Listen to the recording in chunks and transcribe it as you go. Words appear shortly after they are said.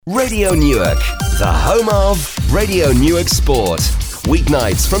Radio Newark, the home of Radio Newark Sport.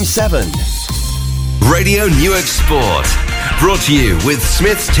 Weeknights from 7. Radio Newark Sport. Brought to you with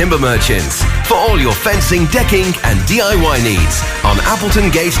Smith's Timber Merchants. For all your fencing, decking and DIY needs on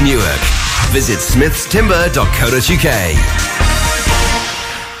Appleton Gate, Newark. Visit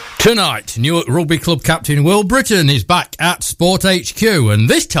smithstimber.co.uk. Tonight, Newark Rugby Club captain Will Britton is back at Sport HQ, and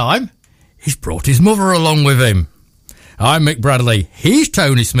this time he's brought his mother along with him. I'm Mick Bradley, he's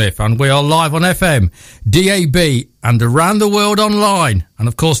Tony Smith, and we are live on FM, DAB, and around the world online, and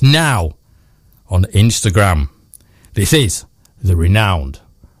of course now on Instagram. This is the renowned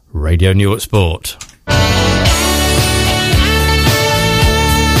Radio Newark Sport.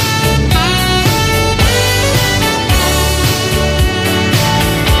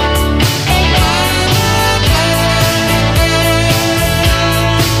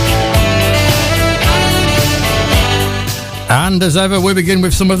 And as ever, we begin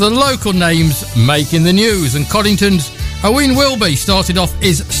with some of the local names making the news. And Coddington's Owen Wilby started off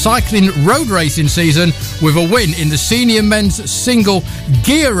his cycling road racing season with a win in the senior men's single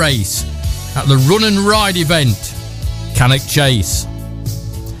gear race at the Run and Ride event, Cannock Chase.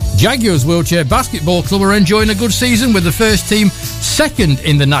 Jaguars Wheelchair Basketball Club are enjoying a good season with the first team second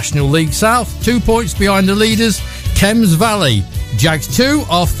in the National League South, 2 points behind the leaders, Thames Valley. Jags 2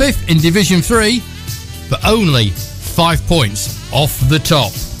 are fifth in Division 3, but only 5 points off the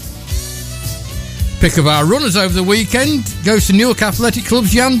top. Pick of our runners over the weekend goes to Newark Athletic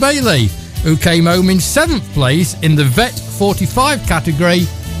Club's Jan Bailey, who came home in 7th place in the Vet 45 category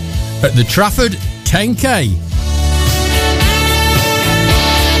at the Trafford 10K.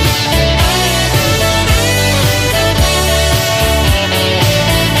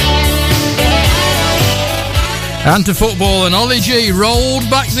 And to football, and Ollie G rolled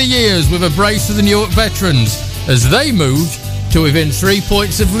back the years with a brace for the Newark veterans as they moved to within 3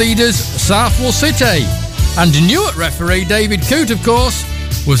 points of leaders Southwell City. And Newark referee David Coote, of course,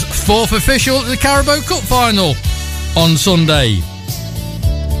 was fourth official at the Carabao Cup final on Sunday.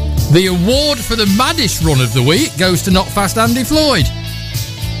 The award for the maddest run of the week goes to Knockfast Andy Floyd,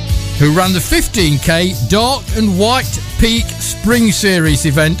 who ran the 15k Dark and White Peak Spring Series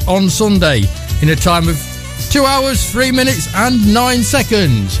event on Sunday in a time of 2 hours, 3 minutes and 9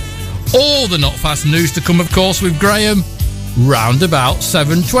 seconds. All the Not Fast news to come, of course, with Graham round about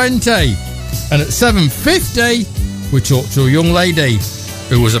 7:20. And at 7:50, we talked to a young lady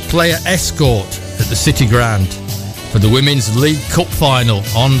who was a player escort at the City Ground for the Women's League Cup final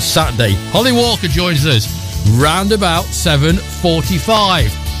on Saturday. Holly Walker joins us round about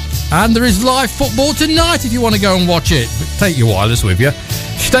 7:45. And there is live football tonight if you want to go and watch it. But take your wireless with you.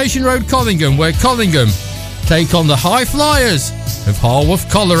 Station Road, Collingham, where Collingham take on the High Flyers of Harworth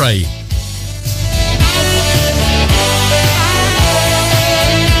Colliery.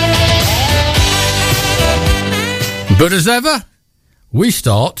 But as ever, we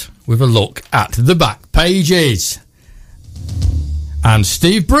start with a look at the back pages. And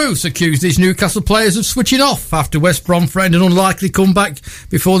Steve Bruce accused his Newcastle players of switching off after West Brom threatened an unlikely comeback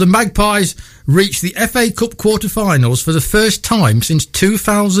before the Magpies reached the FA Cup quarter-finals for the first time since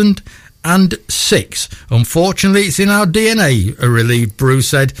 2006. Unfortunately, it's in our DNA, a relieved Bruce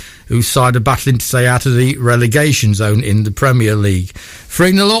said, whose side are battling to stay out of the relegation zone in the Premier League.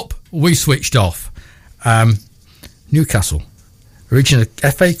 3-0 up, we switched off. Newcastle reaching a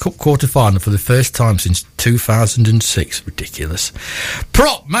FA Cup quarter-final for the first time since 2006. Ridiculous.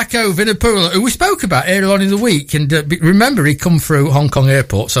 Prop Mako Vunipola, who we spoke about earlier on in the week, and remember he come through Hong Kong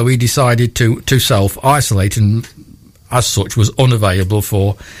airport, so he decided to self-isolate and as such was unavailable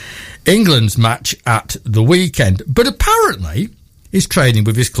for England's match at the weekend. But apparently he's training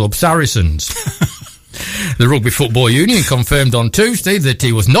with his club Saracens. The Rugby Football Union confirmed on Tuesday that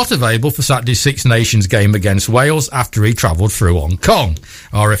he was not available for Saturday's Six Nations game against Wales after he travelled through Hong Kong.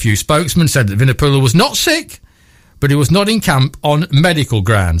 RFU spokesman said that Vunipola was not sick, but he was not in camp on medical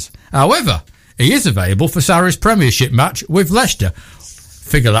grounds. However, he is available for Sarries' Premiership match with Leicester.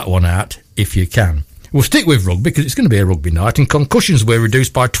 Figure that one out if you can. We'll stick with rugby because it's going to be a rugby night, and concussions were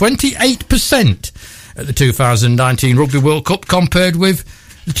reduced by 28% at the 2019 Rugby World Cup compared with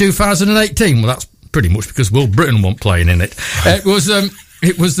the 2018. Well, that's pretty much because Will Britton wasn't playing in it. It was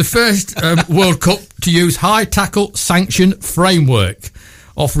the first World Cup to use high tackle sanction framework,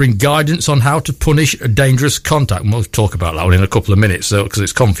 offering guidance on how to punish a dangerous contact. And we'll talk about that one in a couple of minutes, because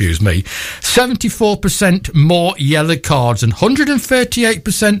it's confused me. 74% more yellow cards and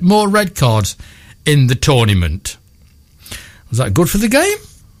 138% more red cards in the tournament. Was that good for the game?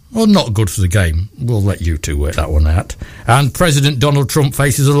 Well, not good for the game. We'll let you two work that one out. And President Donald Trump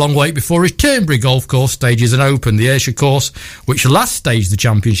faces a long wait before his Turnberry golf course stages an Open. The Ayrshire course, which last staged the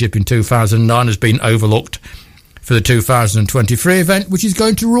championship in 2009, has been overlooked for the 2023 event, which is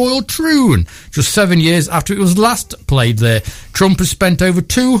going to Royal Troon, just 7 years after it was last played there. Trump has spent over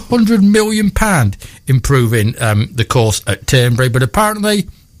 £200 million improving the course at Turnberry, but apparently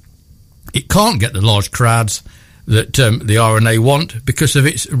it can't get the large crowds that the R&A want because of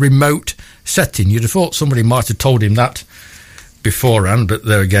its remote setting. You'd have thought somebody might have told him that beforehand, but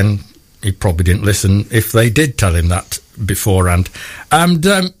there again, he probably didn't listen if they did tell him that beforehand. And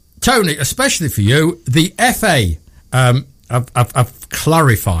Tony, especially for you, the FA, I've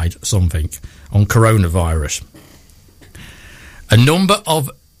clarified something on coronavirus. A number of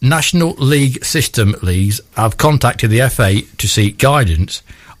National League system leagues have contacted the FA to seek guidance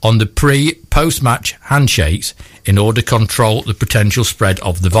on the post-match handshakes in order to control the potential spread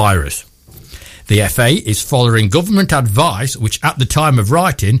of the virus. The FA is following government advice, which at the time of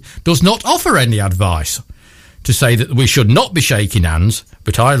writing does not offer any advice, to say that we should not be shaking hands,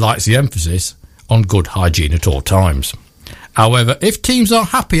 but highlights the emphasis on good hygiene at all times. However, if teams are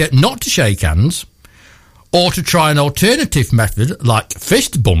happier not to shake hands, or to try an alternative method like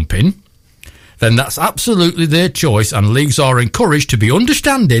fist bumping, then that's absolutely their choice, and leagues are encouraged to be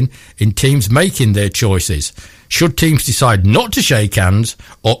understanding in teams making their choices. Should teams decide not to shake hands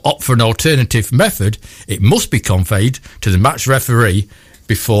or opt for an alternative method, it must be conveyed to the match referee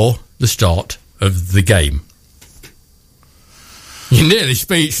before the start of the game. You're nearly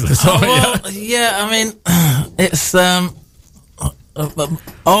speechless, aren't you? Yeah, I mean, it's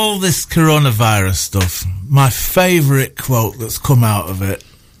all this coronavirus stuff. My favourite quote that's come out of it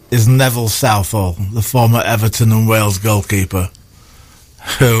is Neville Southall, the former Everton and Wales goalkeeper,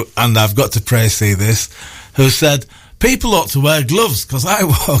 who, and I've got to praise this, who said, "People ought to wear gloves because I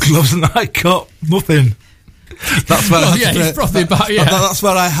wore gloves and I caught nothing." That's where that's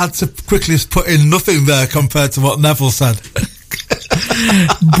where I had to quickly put in nothing there compared to what Neville said.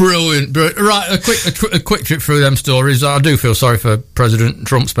 Brilliant. Right, a quick trip through them stories. I do feel sorry for President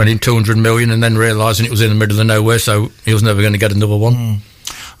Trump spending $200 million and then realising it was in the middle of nowhere, so he was never going to get another one.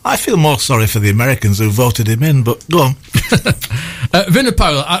 I feel more sorry for the Americans who voted him in, but go on.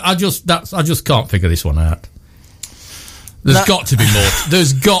 Vinipola, I just can't figure this one out. There's got to be more.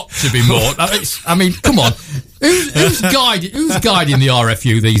 There's got to be more. I mean, come on. Who's guiding the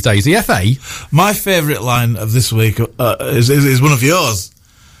RFU these days? The FA? My favourite line of this week is one of yours,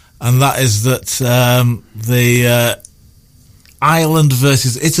 and that is that the Ireland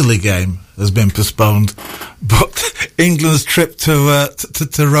versus Italy game has been postponed, but England's trip to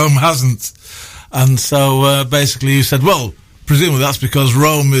Rome hasn't. And so basically you said, well, presumably that's because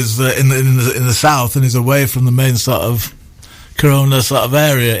Rome is in the south and is away from the main sort of corona sort of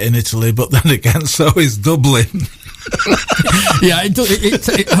area in Italy, but then again, so is Dublin. Yeah,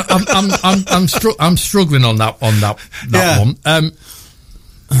 I'm struggling on that one.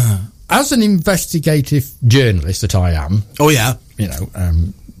 As an investigative journalist that I am,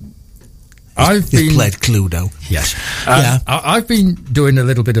 I've played Cluedo. Yes. I've been doing a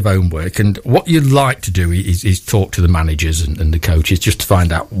little bit of homework, and what you like to do is talk to the managers and the coaches just to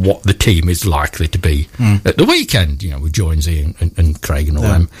find out what the team is likely to be at the weekend, with Jonesy and Craig and all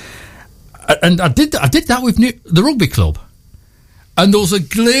them. And I did that with the rugby club, and there was a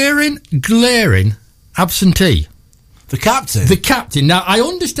glaring absentee. The captain? The captain. Now, I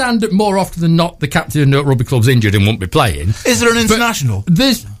understand that more often than not, the captain of rugby club's injured and won't be playing. Is there an international?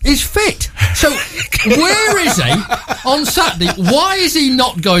 He's fit. So, where is he on Saturday? Why is he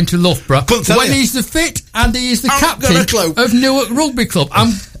not going to Loughborough when he's the fit and he is the captain of Newark Rugby Club?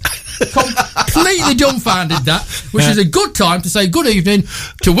 I'm completely dumbfounded which is a good time to say good evening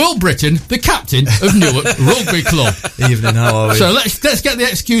to Will Britton, the captain of Newark Rugby Club. Evening, how are we? So let's get the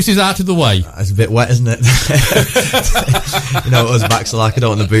excuses out of the way. It's a bit wet, isn't it? You know what us backs are like. I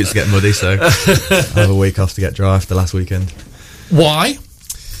don't want the boots to get muddy, so I have a week off to get dry after last weekend. Why?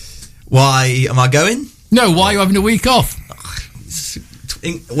 Why am I going? No, why are you having a week off?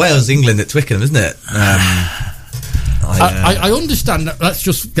 Wales, England at Twickenham, isn't it? I understand that. Let's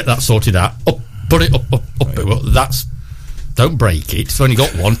just get that sorted out. Put it up. Don't break it. It's only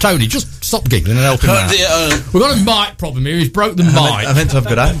got one. Tony, just stop giggling and help him out. We've got a mic problem here. He's broke the mic. I meant to have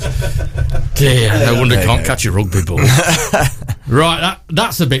good hands. Dear, no wonder he can't catch a rugby ball. Right,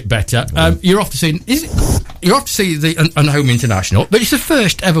 that's a bit better. You're off to see the Home International, but it's the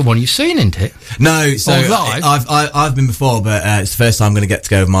first ever one you've seen, isn't it? No, so I've been before, but it's the first time I'm going to get to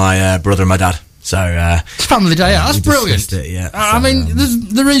go with my brother and my dad. So it's family day out. That's brilliant. I mean,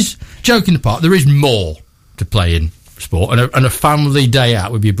 there is, joking apart, there is more to playing sport, and a family day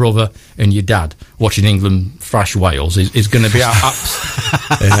out with your brother and your dad watching England thrash Wales is going to be our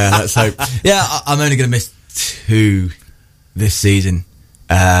apps. Yeah, let's hope. Yeah, I'm only going to miss 2 this season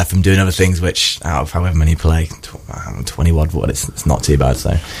from doing other things, which out of however many you play, 20 odd, what it's not too bad.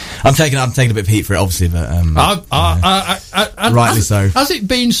 So I'm taking a bit of heat for it, obviously, but rightly so. Has it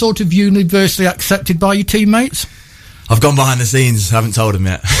been sort of universally accepted by your teammates? I've gone behind the scenes, haven't told them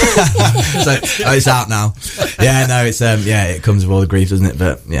yet. So it's out now. Yeah, no, it's it comes with all the grief, doesn't it?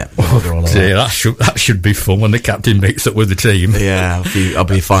 But yeah, they're all dear, that should be fun when the captain meets up with the team. Yeah, I'll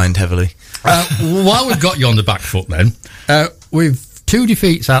be fined heavily. While we've got you on the back foot, then with 2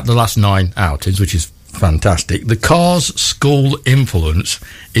 defeats out of the last 9 outings, which is fantastic. The Cars school influence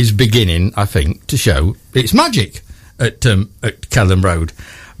is beginning, I think, to show its magic at Kelham Road.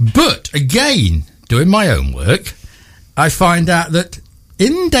 But again, doing my own work, I find out that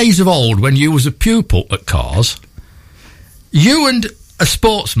in days of old, when you was a pupil at Cars, you and a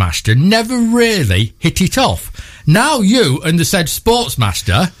sportsmaster never really hit it off. Now you and the said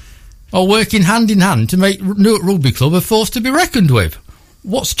sportsmaster are working hand in hand to make Newark Rugby Club a force to be reckoned with.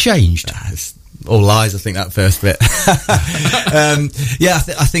 What's changed? It's all lies, I think, that first bit. I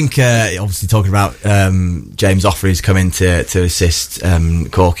think obviously talking about James Offrey's come in to assist Adam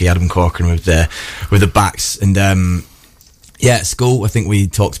Corcoran with the backs, and at school, I think we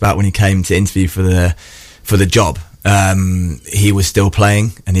talked about when he came to interview for the job. He was still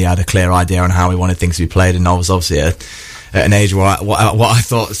playing, and he had a clear idea on how he wanted things to be played, and I was obviously at an age where what I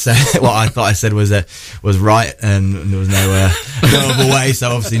thought I said was right, and there was no other way. So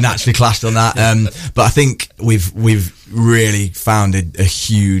obviously naturally clashed on that. But I think we've really found a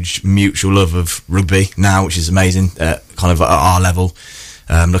huge mutual love of rugby now, which is amazing. Kind of at our level,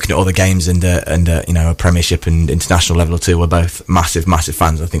 looking at all the games and a Premiership and international level too. We're both massive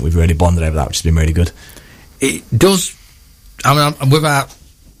fans. I think we've really bonded over that, which has been really good. It does. I mean, without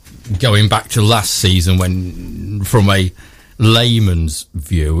going back to last season, when from a layman's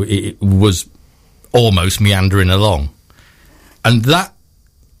view it was almost meandering along, and that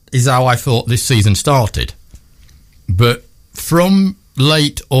is how I thought this season started. But from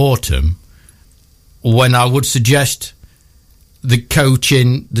late autumn, when I would suggest the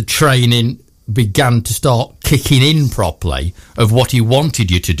coaching, the training began to start kicking in properly of what he wanted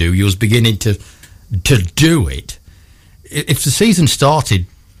you to do, you was beginning to do it. If the season started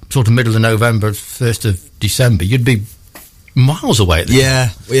sort of middle of November, 1st of December, you'd be miles away at the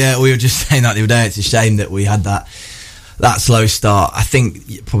Yeah, we were just saying that the other day. It's a shame that we had that slow start. I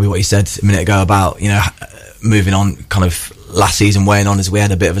think probably what you said a minute ago about, moving on, kind of last season weighing on, as we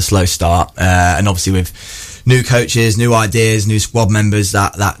had a bit of a slow start. And obviously with new coaches, new ideas, new squad members,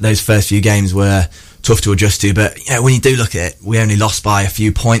 that those first few games were tough to adjust to. But when you do look at it, we only lost by a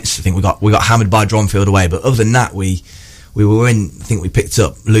few points. I think we got hammered by Dronfield away, but other than that, we were in. I think we picked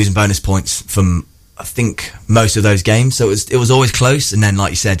up losing bonus points from, I think, most of those games. So it was always close. And then,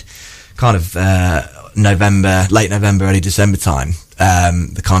 like you said, kind of late November, early December time,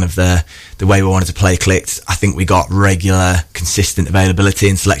 the way we wanted to play clicked. I think we got regular, consistent availability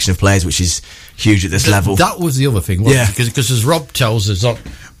and selection of players, which is huge at this level. That was the other thing, wasn't it? Because as Rob tells us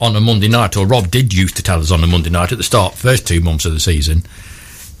on a Monday night, or Rob did used to tell us on a Monday night at the start, first 2 months of the season,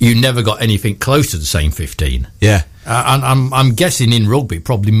 you never got anything close to the same 15. Yeah. And I'm guessing in rugby,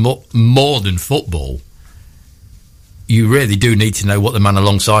 probably more than football, you really do need to know what the man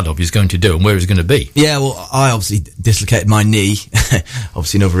alongside of you is going to do and where he's going to be. Yeah, well, I obviously dislocated my knee,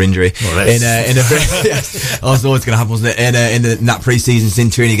 obviously another injury. Well, I was always going to happen, wasn't it? In that pre-season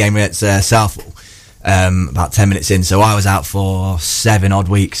Centurini game against Southall, about 10 minutes in. So I was out for 7 odd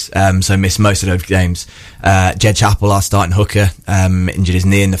weeks, so missed most of those games. Jed Chappell, our starting hooker, injured his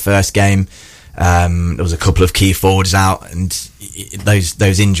knee in the first game. There was a couple of key forwards out, and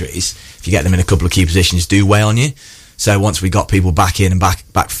those injuries, if you get them in a couple of key positions, do weigh on you. So once we got people back in and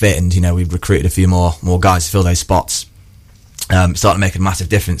back fit, and we've recruited a few more guys to fill those spots, starting to make a massive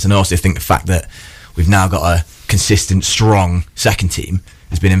difference. And I also think the fact that we've now got a consistent, strong second team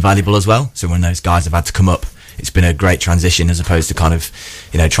has been invaluable as well. So when those guys have had to come up, it's been a great transition, as opposed to kind of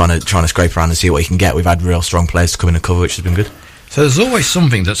trying to scrape around and see what you can get. We've had real strong players to come in and cover, which has been good. So there's always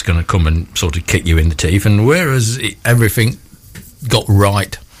something that's going to come and sort of kick you in the teeth, and whereas everything got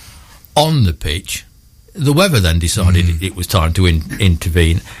right on the pitch, the weather then decided it was time to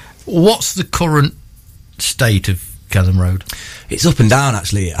intervene. What's the current state of Kelham Road? It's up and down,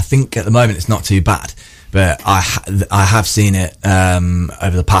 actually. I think at the moment it's not too bad, but I have seen it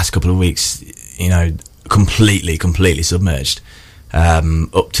over the past couple of weeks, completely submerged.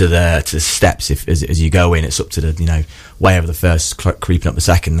 up to the steps. As you go in, it's up to the way over the first, creeping up the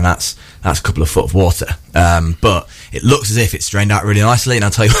second, and that's a couple of foot of water. But it looks as if it's drained out really nicely. And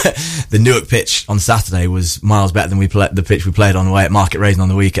I'll tell you what, the Newark pitch on Saturday was miles better than the pitch we played on the way at Market Raising on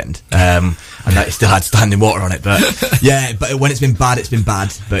the weekend. And that it still had standing water on it. But yeah, but when it's been bad, it's been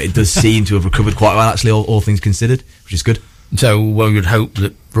bad. But it does seem to have recovered quite well, actually, all things considered, which is good. So we would hope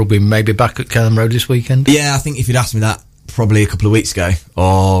that rugby may be back at Kelham Road this weekend? Yeah, I think if you'd asked me that probably a couple of weeks ago,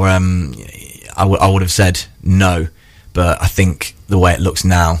 or I would have said no. But I think the way it looks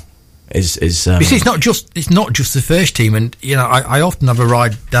now is you see, it's not just the first team, and I often have a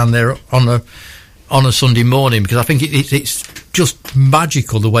ride down there on a Sunday morning, because I think it's just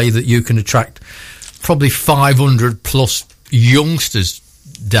magical the way that you can attract probably 500 plus youngsters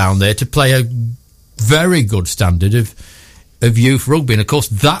down there to play a very good standard of youth rugby, and of course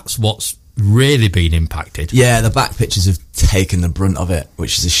that's what's really been impacted. Yeah, the back pitches have taken the brunt of it,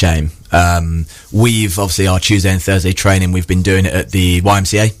 which is a shame. We've obviously our Tuesday and Thursday training, we've been doing it at the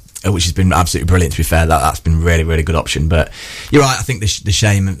YMCA, which has been absolutely brilliant, to be fair. That's been really, really good option. But you're right, I think the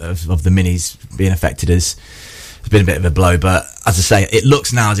shame of the minis being affected has been a bit of a blow. But as I say, it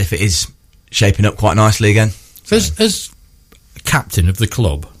looks now as if it is shaping up quite nicely again. So. As captain of the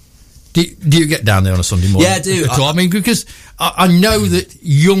club, do you get down there on a Sunday morning? Yeah, I do. I mean, because I know that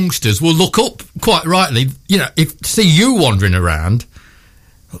youngsters will look up, quite rightly, if to see you wandering around,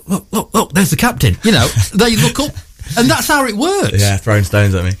 look, there's the captain. They look up, and that's how it works. Yeah, throwing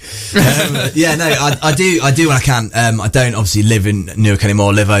stones at me. I do when I can. I don't obviously live in Newark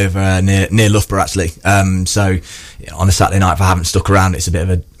anymore, live over near Loughborough, actually. So on a Saturday night, if I haven't stuck around, it's a bit of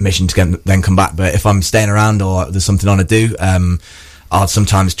a mission to then come back. But if I'm staying around or there's something on to do, I'll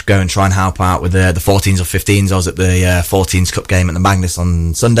sometimes go and try and help out with the 14s or 15s. I was at the 14s Cup game at the Magnus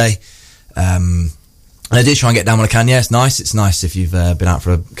on Sunday. And I do try and get down when I can. Yeah, it's nice. It's nice if you've been out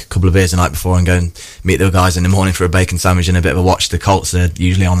for a couple of beers the night before and go and meet the guys in the morning for a bacon sandwich and a bit of a watch. The Colts are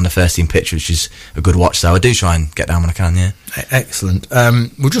usually on the first team pitch, which is a good watch. So I do try and get down when I can, yeah. Excellent.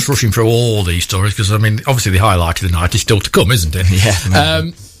 We're just rushing through all these stories because, I mean, obviously the highlight of the night is still to come, isn't it?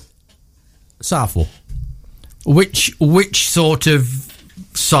 Yeah. Southwell. Which sort of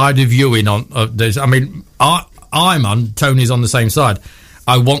side of you in on this? I mean, I'm on, Tony's on the same side.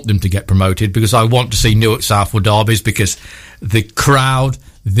 I want them to get promoted because I want to see Newark Southwell derbies, because the crowd,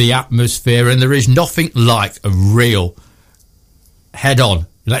 the atmosphere, and there is nothing like a real head-on,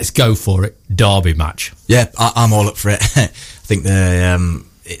 let's go for it, derby match. Yeah, I'm all up for it. I think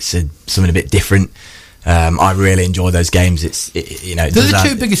it's something a bit different. I really enjoy those games. They're the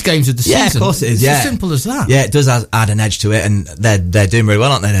two biggest games of the season. Yeah, of course it is. It's as simple as that. Yeah, it does add an edge to it, and they're doing really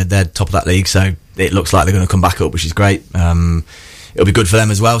well, aren't they? They're top of that league, so it looks like they're going to come back up, which is great. It'll be good for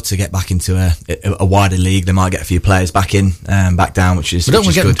them as well to get back into a wider league. They might get a few players back in, back down, which is. We don't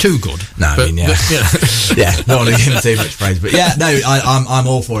want to get good. them too good. No, but, I mean, yeah, don't want to give them too much praise, but yeah, no, I'm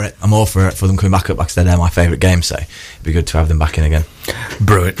all for it. I'm all for them coming back up. Like I said, they're my favourite game, so it'd be good to have them back in again.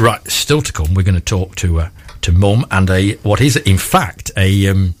 Brilliant. Right, still to come. We're going to talk to Mum and what is in fact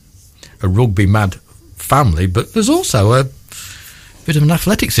a rugby mad family, but there's also a bit of an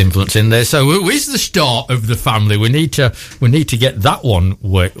athletics influence in there. So who is the star of the family? We need to get that one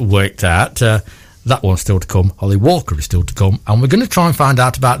worked out. That one's still to come. Holly Walker is still to come, and we're going to try and find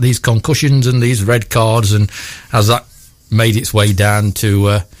out about these concussions and these red cards and has that made its way down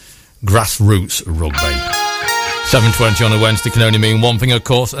to grassroots rugby. 7:20 on a Wednesday can only mean one thing, of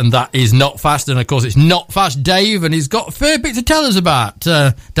course, and that is Not Fast. And of course, it's Not Fast Dave, and he's got a fair bit to tell us about.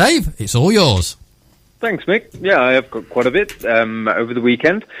 Dave, it's all yours. Thanks, Mick. Yeah, I have got quite a bit over the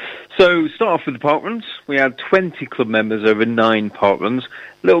weekend. So, start off with the parkruns. We had 20 club members over 9 parkruns.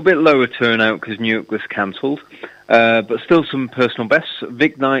 A little bit lower turnout because Newark was cancelled, but still some personal bests.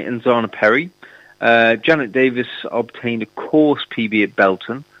 Vic Knight and Zana Perry. Janet Davis obtained a course PB at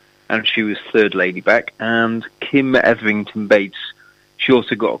Belton, and she was third lady back. And Kim Etherington Bates, she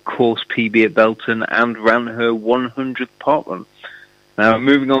also got a course PB at Belton and ran her 100th parkrun. Now,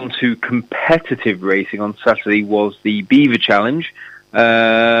 moving on to competitive racing on Saturday was the Beaver Challenge.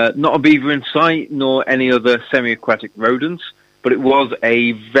 Not a beaver in sight, nor any other semi-aquatic rodents, but it was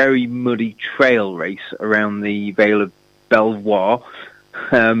a very muddy trail race around the Vale of Belvoir.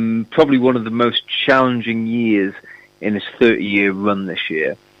 Probably one of the most challenging years in this 30-year run this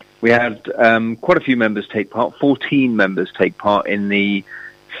year. We had quite a few members take part, 14 members take part in the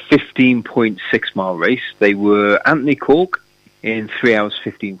 15.6 mile race. They were Anthony Cork in 3 hours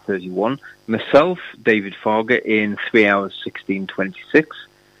 15:31, myself, David Farger, in 3 hours 16:26,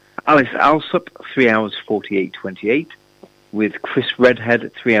 Alice Alsop, 3 hours 48:28, with Chris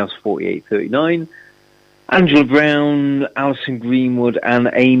Redhead, 3 hours 48:39, Angela Brown, Alison Greenwood and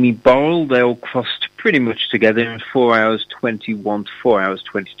Amy Borrell, they all crossed pretty much together in 4 hours 21 to 4 hours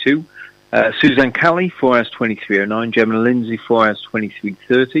 22. Suzanne Calley, 4 hours 23:09. Gemma Lindsay, 4 hours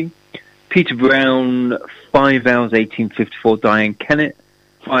 23:30. Peter Brown, 5 hours 18:54. Diane Kennett,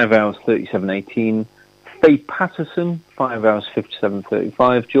 5 hours 37:18. Faye Patterson, 5 hours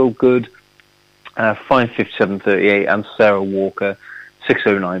 57:35. Jill Good, 5:57:38. And Sarah Walker,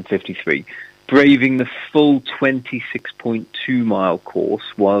 6:09:53. Braving the full 26.2 mile course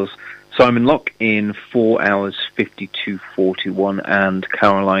was Simon Locke in 4 hours 52:41 and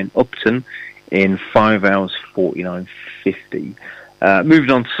Caroline Upton in 5 hours 49:50.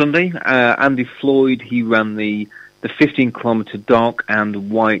 Moving on to Sunday, Andy Floyd, he ran the 15-kilometre Dark and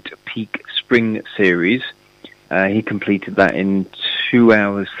White Peak Spring Series. He completed that in 2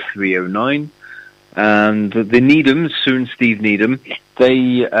 hours 3:09. And the Needhams, Sue and Steve Needham,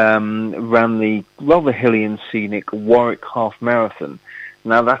 they ran the rather hilly and scenic Warwick Half Marathon.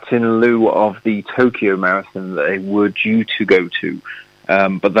 Now, that's in lieu of the Tokyo Marathon that they were due to go to,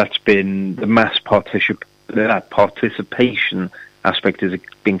 but that's been the mass participation aspect has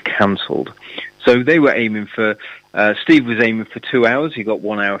been cancelled. So they were aiming for, Steve was aiming for 2 hours. He got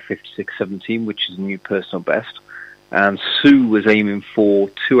 1 hour 56:17, which is a new personal best. And Sue was aiming for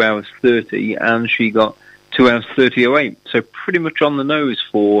 2 hours 30, and she got 2 hours 30:08. So pretty much on the nose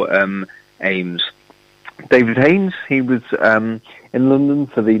for Ames. David Haynes, he was in London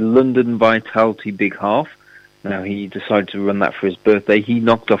for the London Vitality Big Half. Now, he decided to run that for his birthday. He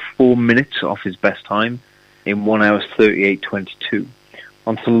knocked off 4 minutes off his best time in 1 hour 38:22.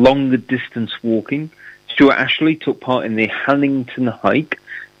 On to longer distance walking, Stuart Ashley took part in the Hannington Hike.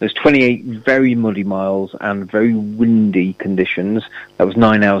 There's 28 very muddy miles and very windy conditions. That was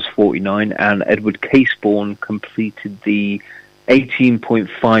 9 hours 49, and Edward Caseborn completed the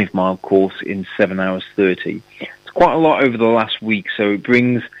 18.5 mile course in 7 hours 30. It's quite a lot over the last week, so it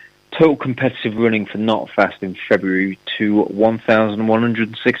brings total competitive running for Not Fast in February to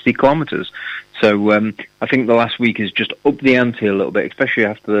 1,160 kilometres. So I think the last week has just upped the ante a little bit, especially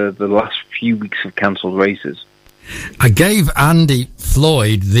after the last few weeks of cancelled races. I gave Andy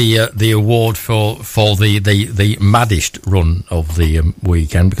Floyd the award for the maddest run of the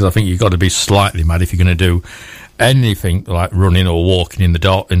weekend, because I think you've got to be slightly mad if you're going to do anything like running or walking in the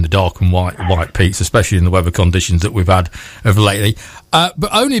dark and white peaks, especially in the weather conditions that we've had over lately.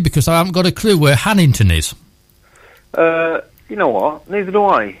 But only because I haven't got a clue where Hannington is. You know what? Neither do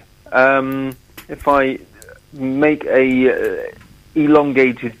I. If I make a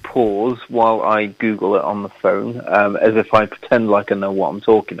elongated pause while I Google it on the phone, as if I pretend like I know what I'm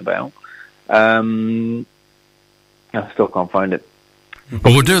talking about, I still can't find it.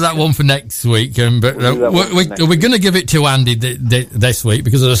 Well, we'll do that one for next week, but we're going to give it to Andy this week,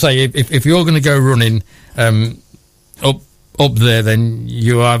 because, as I say, if you're going to go running up there, then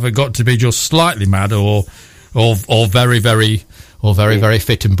you either got to be just slightly mad or very, very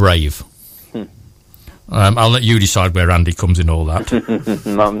fit and brave. I'll let you decide where Andy comes in all that.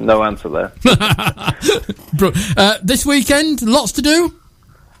 No answer there. This weekend, lots to do?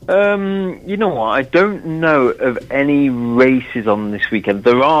 You know what? I don't know of any races on this weekend.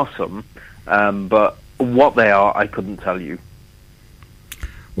 There are some, but what they are, I couldn't tell you.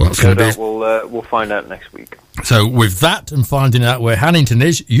 Well, it's going to be... We'll find out next week. So, with that and finding out where Hannington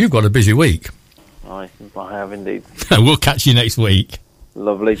is, you've got a busy week. I have indeed. We'll catch you next week.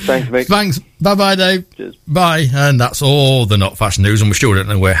 Lovely. Thanks, Mick. Thanks. Bye-bye, Dave. Cheers. Bye. And that's all the Not Fast news, and we still don't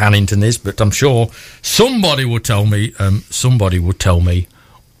know where Hannington is, but I'm sure somebody will tell me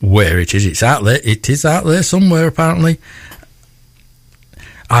where it is. It's out there. It is out there somewhere, apparently.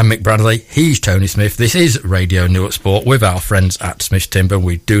 I'm Mick Bradley. He's Tony Smith. This is Radio Newark Sport with our friends at Smith Timber.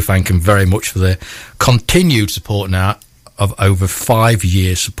 We do thank them very much for their continued support now of over 5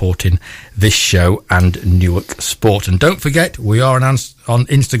 years supporting this show and Newark Sport. And don't forget, we are on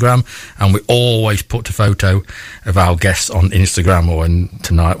Instagram, and we always put a photo of our guests on Instagram, or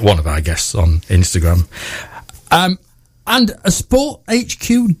tonight, one of our guests on Instagram. And a Sport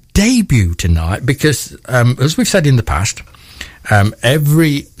HQ debut tonight, because, as we've said in the past,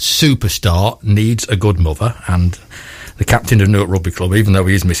 every superstar needs a good mother, and the captain of Newark Rugby Club, even though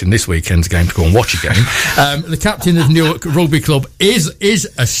he is missing this weekend's game to go and watch a game, the captain of Newark Rugby Club is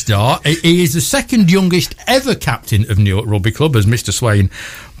a star. He is the second youngest ever captain of Newark Rugby Club, as Mr. Swain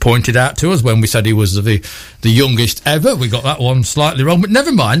pointed out to us when we said he was the youngest ever. We got that one slightly wrong, but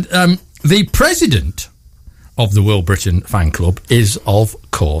never mind. The president of the Will Britain fan club is, of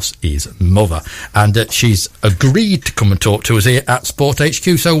course, his mother, and she's agreed to come and talk to us here at Sport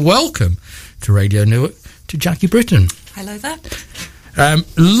HQ. So welcome to Radio Newark to Jackie Britton. Hello there.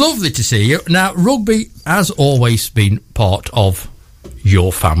 Lovely to see you. Now, rugby has always been part of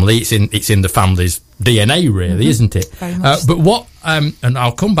your family. It's in the family's DNA, really, isn't it? Very much. But what, and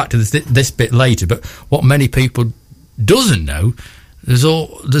I'll come back to this bit later, but what many people doesn't know, there's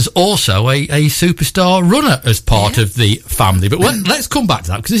also a superstar runner as part of the family. But let's come back to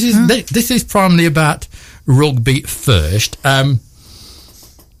that, because this is primarily about rugby first.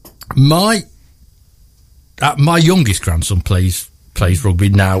 My youngest grandson plays rugby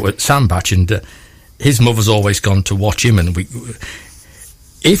now at Sandbach, and his mother's always gone to watch him. And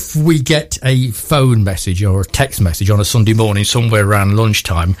if we get a phone message or a text message on a Sunday morning somewhere around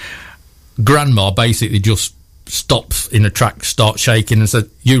lunchtime, Grandma basically just stops in a track, starts shaking and says,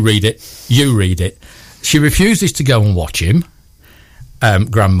 you read it. She refuses to go and watch him,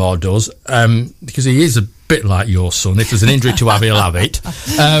 Grandma does, because he is a bit like your son. If there's an injury to have, he'll have it.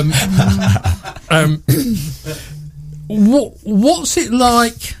 What's it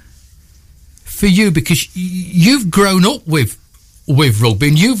like for you? Because you've grown up with rugby,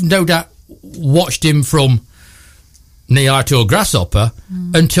 and you've no doubt watched him from knee-high to a grasshopper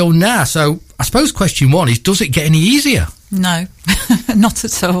until now. So I suppose question one is, does it get any easier? No, not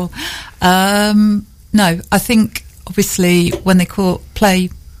at all. No, I think obviously when they play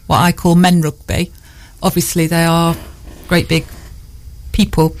what I call men rugby, obviously they are great big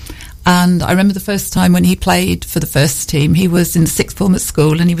people. And I remember the first time when he played for the first team, he was in the sixth form at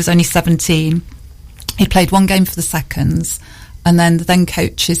school and he was only 17. He played one game for the seconds, and then the then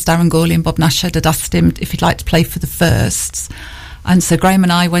coaches, Darren Gawley and Bob Nashhead, had asked him if he'd like to play for the firsts. And so Graham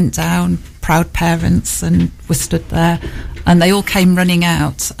and I went down, proud parents, and we stood there, and they all came running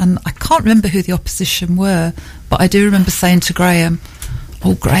out. And I can't remember who the opposition were, but I do remember saying to Graham,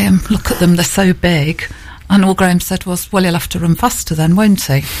 "Oh, Graham, look at them, they're so big." And all Graham said was, "Well, he'll have to run faster then, won't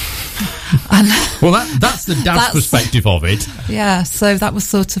he?" And well, that's the dad's perspective of it. Yeah, so that was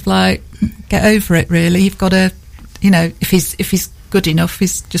sort of like, get over it, really. You've got to, if he's good enough,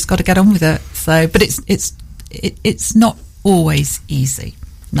 he's just got to get on with it. So, but it's not always easy,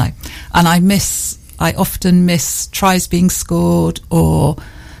 no. And I often miss tries being scored or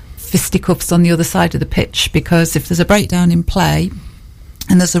fisticuffs on the other side of the pitch, because if there's a breakdown in play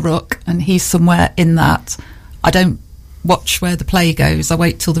and there's a ruck and he's somewhere in that, I don't watch where the play goes. I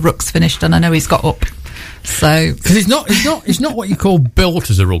wait till the ruck's finished and I know he's got up. So, because he's not what you call built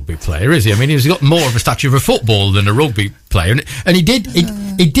as a rugby player, is he? I mean, he's got more of a stature of a footballer than a rugby player, and he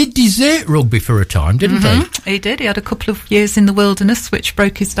did desert rugby for a time, didn't he? He did. He had a couple of years in the wilderness, which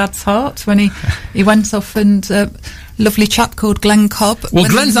broke his dad's heart when he went off, and lovely chap called Glenn Cobb. Well,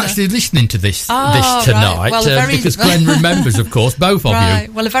 Glenn's actually listening to this tonight, right. Well, because Glenn remembers, of course, both of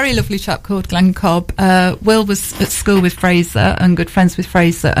you. Well, a very lovely chap called Glenn Cobb. Will was at school with Fraser and good friends with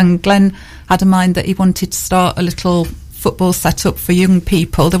Fraser, and Glenn had a mind that he wanted to start a little football set-up for young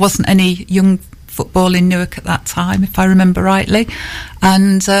people. There wasn't any young football in Newark at that time, if I remember rightly,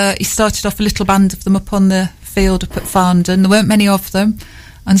 and he started off a little band of them up on the field up at Farndon. There weren't many of them,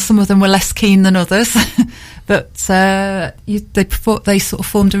 and some of them were less keen than others, but they sort of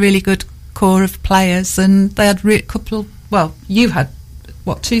formed a really good core of players, and they had a couple. Well, you had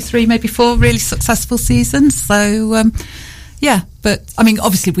 2, 3, maybe 4 really successful seasons. So yeah, but I mean,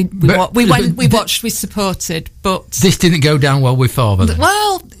 obviously we watched, we supported, but this didn't go down well with father.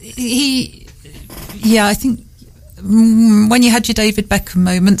 Well, I think when you had your David Beckham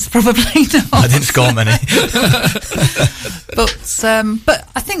moments, probably not. I didn't score many. But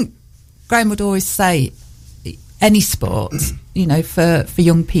I think Graham would always say, any sport, for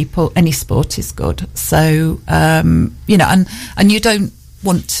young people, any sport is good. So, and you don't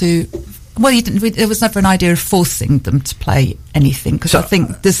want to. Well, there was never an idea of forcing them to play anything, because I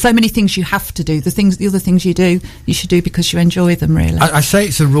think there's so many things you have to do. The other things you do, you should do because you enjoy them, really. I say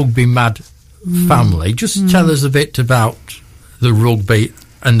it's a rugby mad family. Just tell us a bit about the rugby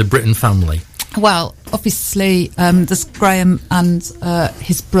and the Britton family. Well, obviously, there's Graham and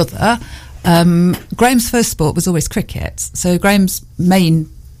his brother. Graham's first sport was always cricket, so Graham's main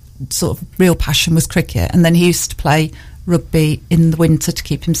sort of real passion was cricket, and then he used to play rugby in the winter to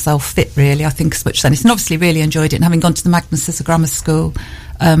keep himself fit, really, I think, as much as anything. And obviously really enjoyed it, and having gone to the Magnus as a grammar school,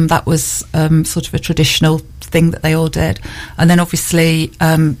 that was sort of a traditional thing that they all did. And then obviously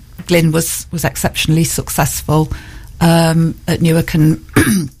Glyn was exceptionally successful at Newark, and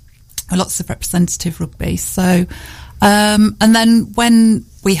lots of representative rugby. So and then when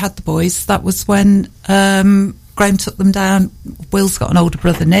we had the boys, that was when Graham took them down. Will's got an older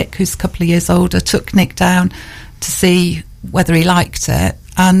brother, Nick, who's a couple of years older, took Nick down to see whether he liked it,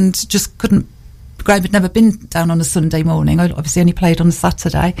 and just couldn't Graham had never been down on a Sunday morning. I obviously only played on a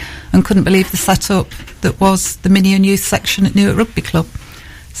Saturday, and couldn't believe the setup that was the mini and youth section at Newark Rugby Club.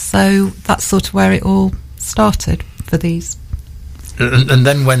 So that's sort of where it all started for these. And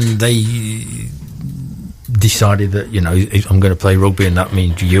then when they decided that, I'm going to play rugby, and that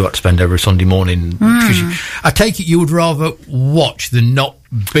means you had to spend every Sunday morning. I take it you would rather watch than not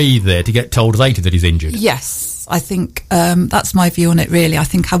be there to get told later that he's injured. Yes, I think that's my view on it, really. I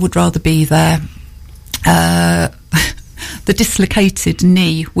think I would rather be there. The dislocated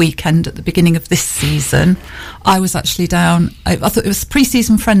knee weekend at the beginning of this season, I was actually down. I thought it was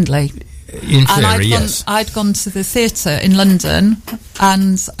pre-season friendly. In theory, yes. I'd gone to the theatre in London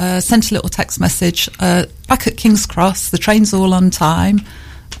and sent a little text message back at King's Cross. The train's all on time,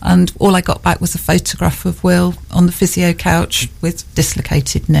 and all I got back was a photograph of Will on the physio couch with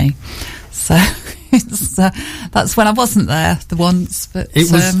dislocated knee. So that's when I wasn't there the once. But it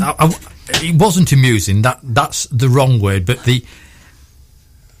was. It wasn't amusing. That's the wrong word. But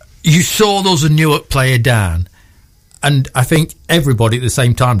you saw those a Newark player down. And I think everybody at the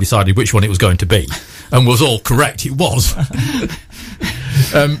same time decided which one it was going to be, and was all correct. It was,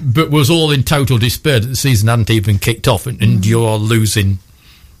 but was all in total despair that the season hadn't even kicked off, and you're losing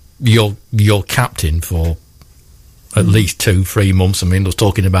your captain for at least 2-3 months. I mean, I was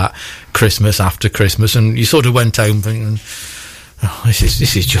talking about Christmas after Christmas, and you sort of went home thinking, oh, this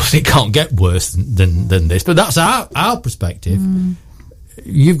is just, it can't get worse than this. But that's our perspective.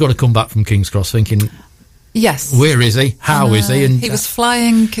 You've got to come back from King's Cross thinking, yes. Where is he? How is he? And he was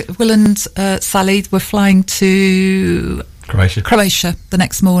flying. Will and Sally were flying to Croatia the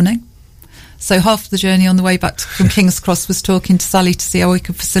next morning. So half the journey on the way back from King's Cross was talking to Sally to see how we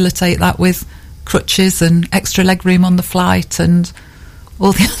could facilitate that with crutches and extra leg room on the flight and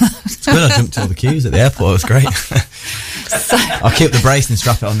all the other. It's good. I jumped to all the queues at the airport. It was great. So, I'll keep the brace and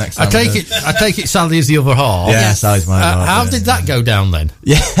strap it on next time. I take it Sally is the other half. Yeah, yes. Sally's my half. How did that go down then?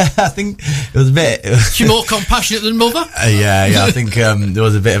 Yeah, I think it was a bit. She more compassionate than mother? Yeah. I think there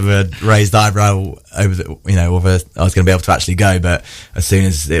was a bit of a raised eyebrow over whether I was going to be able to actually go. But as soon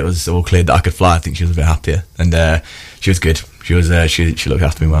as it was all cleared that I could fly, I think she was a bit happier, and she was good. She was she looked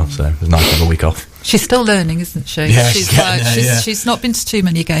after me well, so it was nice to have a week off. She's still learning, isn't she? Yeah, she's not been to too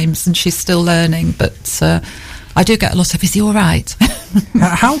many games, and she's still learning. But I do get a lot of, is he all right?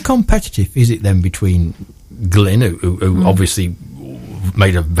 How competitive is it then between Glyn, who obviously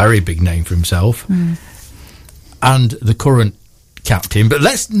made a very big name for himself, and the current captain? But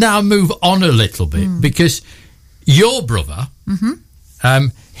let's now move on a little bit, because your brother,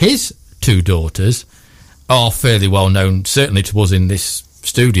 his 2 daughters are fairly well known, certainly to us in this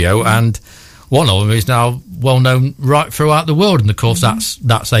studio, and one of them is now well known right throughout the world, and of course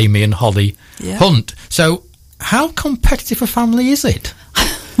that's Amy and Holly Hunt. So how competitive a family is it?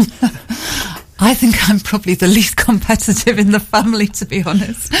 I think I'm probably the least competitive in the family, to be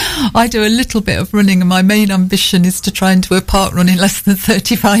honest. I do a little bit of running, and my main ambition is to try and do a park run in less than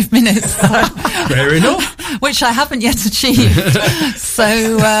 35 minutes. Fair enough. Which I haven't yet achieved. So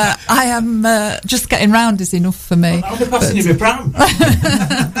I am just getting round is enough for me. I'll be passing you my pram.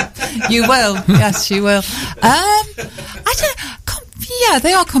 You will. Yes, you will. Yeah,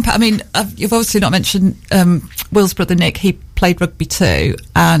 they are competitive. I mean, you've obviously not mentioned Will's brother Nick. He played rugby too,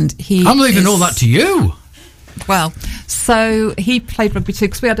 and I'm leaving all that to you. Well, so he played rugby too,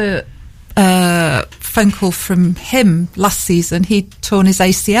 because we had a phone call from him last season. He'd torn his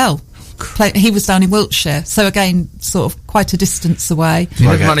ACL. He was down in Wiltshire, so again, sort of quite a distance away. You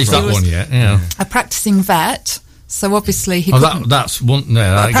haven't managed that one yet, yeah. A practising vet. So obviously he couldn't. That's one. No,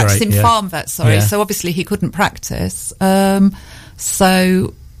 that's practicing great, farm vet. Sorry. Yeah. So obviously he couldn't practice.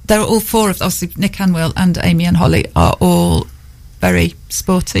 So they're all 4 of, obviously Nick and Will and Amy and Holly are all very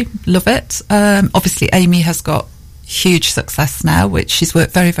sporty. Love it. Obviously Amy has got huge success now, which she's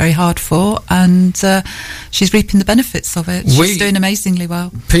worked very, very hard for, and she's reaping the benefits of it. She's doing amazingly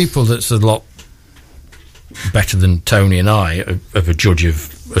well. People that's a lot better than Tony and I of a judge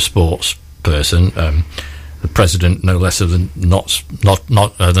of a sports person. The president, no less than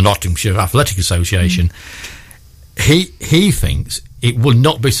the Nottinghamshire Athletic Association, he thinks it would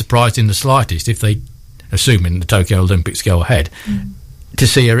not be surprised in the slightest if they, assuming the Tokyo Olympics go ahead, to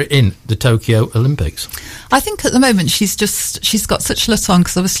see her in the Tokyo Olympics. I think at the moment she's got such a lot on,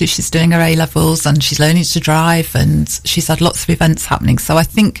 because obviously she's doing her A-levels and she's learning to drive, and she's had lots of events happening. So I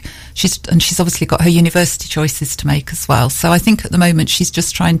think she's obviously got her university choices to make as well. So I think at the moment she's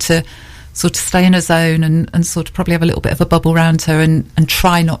just trying to sort of stay in her zone and sort of probably have a little bit of a bubble around her and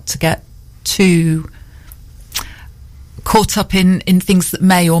try not to get too caught up in things that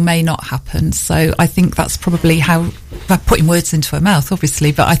may or may not happen. So I think that's probably how, I'm putting words into her mouth,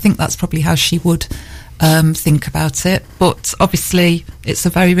 obviously, but I think that's probably how she would think about it. But obviously, it's a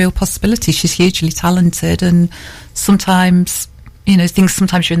very real possibility. She's hugely talented, and sometimes,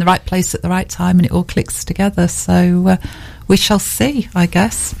 sometimes you're in the right place at the right time and it all clicks together. So we shall see, I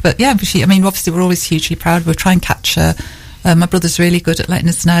guess. But yeah, obviously we're always hugely proud. We'll try and catch her. My brother's really good at letting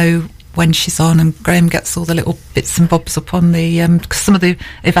us know when she's on, and Graham gets all the little bits and bobs up on the, because some of the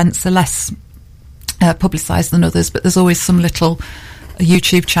events are less publicised than others, but there's always some little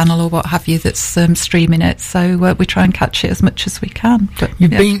YouTube channel or what have you that's streaming it, so we try and catch it as much as we can. But you've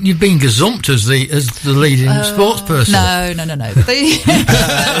been gazumped as the leading sports person.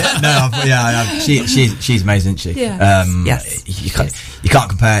 She's amazing, isn't she? Yes. You can't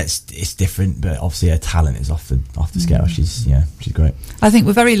compare. It's different, but obviously her talent is off the scale. She's great. I think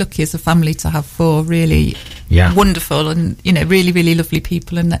we're very lucky as a family to have 4 really wonderful and really, really lovely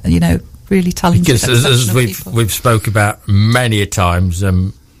people, and really talented. Because as we've spoke about many a times,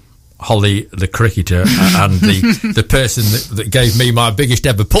 Holly the cricketer and the person that gave me my biggest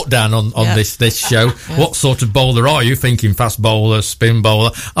ever put down on this show. What sort of bowler are you? Thinking fast bowler, spin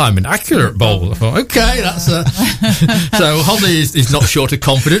bowler. I'm an accurate bowler. I thought, okay, that's so Holly is not short of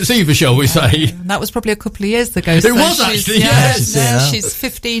confidence either, shall we say? That was probably a couple of years ago. It was actually, yes. She's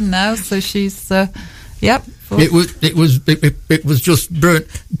 15 now, so she's yep. It was just brilliant.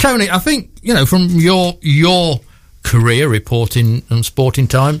 Tony, I think, from your career reporting and Sporting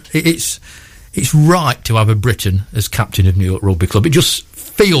Time, it's right to have a Briton as captain of New York Rugby Club. It just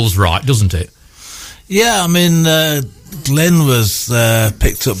feels right, doesn't it? Yeah, Glyn was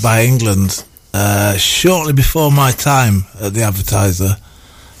picked up by England shortly before my time at the Advertiser,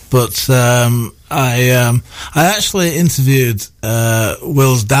 but I actually interviewed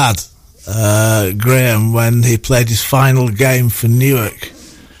Will's dad, Graham, when he played his final game for Newark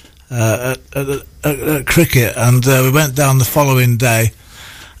at cricket, and we went down the following day,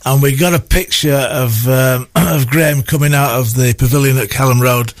 and we got a picture of Graham coming out of the pavilion at Callum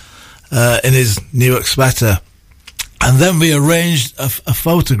Road in his Newark sweater, and then we arranged a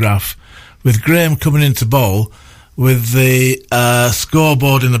photograph with Graham coming into bowl with the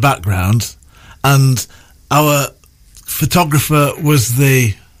scoreboard in the background, and our photographer was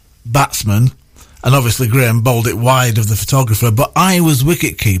the batsman, and obviously Graham bowled it wide of the photographer, but I was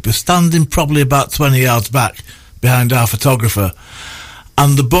wicket-keeper, standing probably about 20 yards back behind our photographer,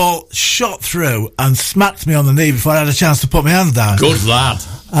 and the ball shot through and smacked me on the knee before I had a chance to put my hand down. Good lad.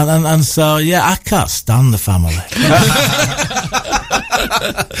 And so, I can't stand the family.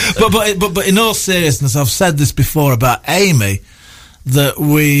 but in all seriousness, I've said this before about Amy, that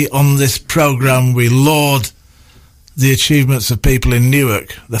we, on this programme, we laud the achievements of people in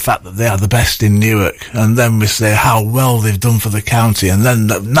Newark, the fact that they are the best in Newark, and then we say how well they've done for the county, and then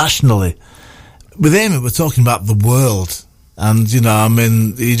nationally. With Amy, we're talking about the world, and, you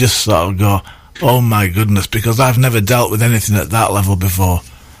just sort of go, oh my goodness, because I've never dealt with anything at that level before.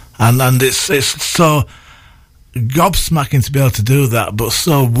 And it's so gobsmacking to be able to do that, but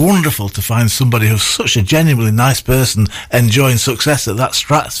so wonderful to find somebody who's such a genuinely nice person enjoying success at that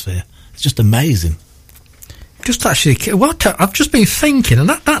stratosphere. It's just amazing. Just actually, I've just been thinking, and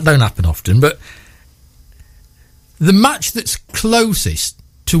that don't happen often, but the match that's closest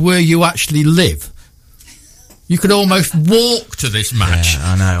to where you actually live, you could almost walk to this match.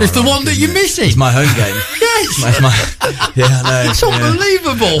 Yeah, I know. It's the one that you're missing. It's my home game. Yes. I know. It's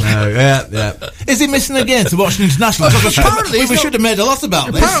unbelievable. Yeah. Is he missing again to watch an international? Apparently, we should have made a lot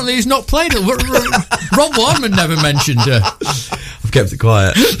about this. Apparently, he's not played it. Rob Wyman never mentioned I've kept it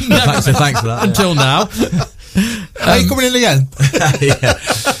quiet. Thanks for that. Until now. Are you coming in again? Yeah.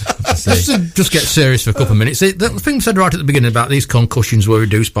 Just get serious for a couple of minutes. The thing said right at the beginning about these concussions were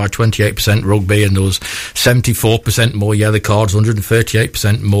reduced by 28% rugby, and there was 74% more yellow cards,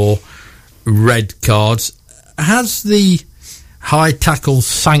 138% more red cards. Has the high tackle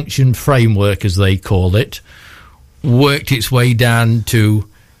sanction framework, as they call it, worked its way down to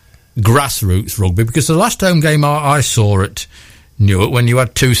grassroots rugby? Because the last home game I saw at Newark, when you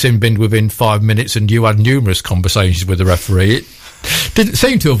had 2 sin binned within 5 minutes and you had numerous conversations with the referee, it didn't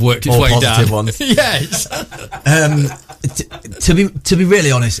seem to have worked its way down. Ones. Yes. To be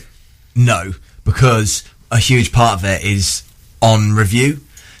really honest, no, because a huge part of it is on review.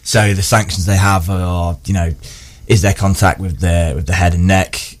 So the sanctions they have are, is there contact with the head and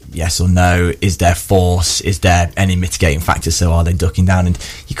neck? Yes or no? Is there force? Is there any mitigating factors? So are they ducking down? And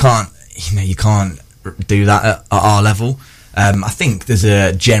you can't do that at our level. I think there's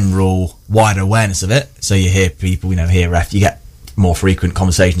a general wider awareness of it. So you hear people, hear ref, you get more frequent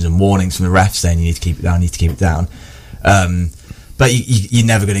conversations and warnings from the refs saying you need to keep it down, But you're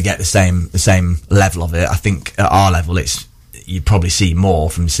never going to get the same level of it. I think at our level, you'd probably see more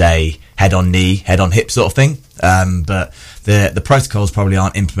from, say, head on knee, head on hip sort of thing. But the protocols probably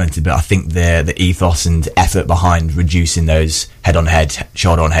aren't implemented, but I think the ethos and effort behind reducing those head on head,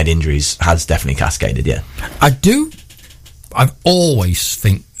 shoulder on head injuries has definitely cascaded, yeah. I've always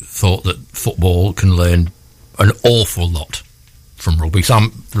thought that football can learn an awful lot from rugby. Because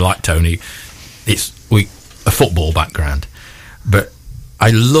I'm, like Tony, a football background. But I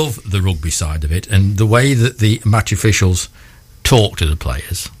love the rugby side of it, and the way that the match officials talk to the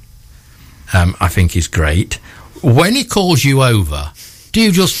players, I think is great. When he calls you over, do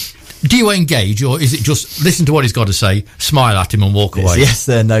you engage, or is it just listen to what he's got to say, smile at him and walk away? Yes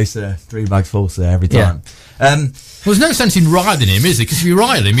sir, no sir, 3 bags full sir, every time. Yeah. There's no sense in riling him, is there? Because if you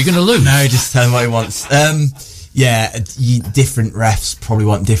rile him, you're going to lose. No, just tell him what he wants. Different refs probably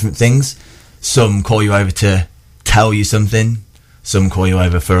want different things. Some call you over to tell you something. Some call you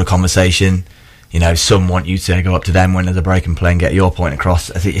over for a conversation. You know, some want you to go up to them when there's a break and play and get your point across.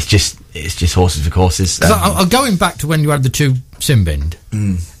 I think it's just horses for courses. Going back to when you had the 2 sin binned,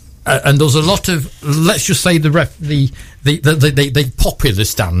 and there was a lot of, let's just say the popular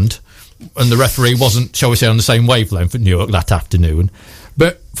stand, and the referee wasn't, shall we say, on the same wavelength at Newark that afternoon.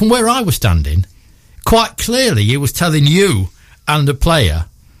 But from where I was standing, quite clearly he was telling you and the player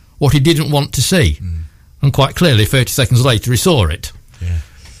what he didn't want to see. And quite clearly, 30 seconds later, he saw it. Yeah.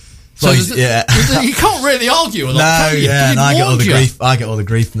 So you can't really argue a lot. No, yeah, and I get all the grief. I get all the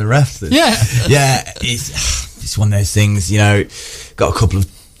grief from the refs. Yeah. It's one of those things. You know, got a couple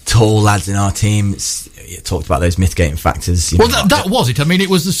of tall lads in our team. You talked about those mitigating factors. That was it. I mean, it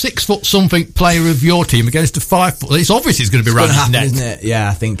was the 6 foot something player of your team against a 5 foot. It's obvious it's going to be around his neck, isn't it? Yeah,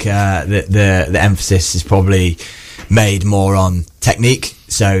 I think the emphasis is probably made more on technique.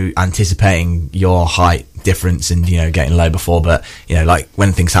 So anticipating your height difference and, you know, getting low before, but, you know, like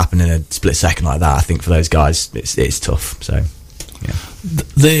when things happen in a split second like that, I think for those guys it's tough. So yeah.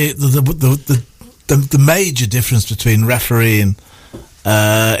 The major difference between refereeing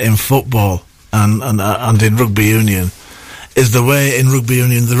in football and in rugby union is the way in rugby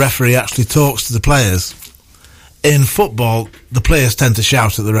union the referee actually talks to the players. In football, the players tend to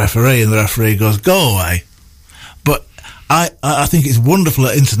shout at the referee and the referee goes, "Go away." But I think it's wonderful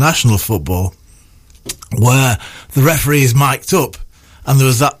at international football where the referee is mic'd up, and there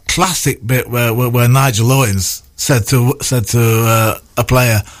was that classic bit where Nigel Owens said to a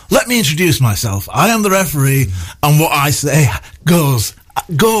player, "Let me introduce myself. I am the referee, and what I say goes.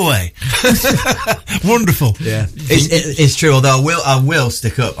 Go away." Wonderful. Yeah, it's true. Although I will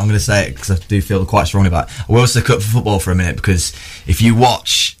stick up. I'm going to say it because I do feel quite strongly about it. I will stick up for football for a minute, because if you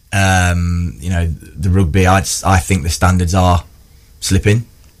watch, the rugby, I think the standards are slipping.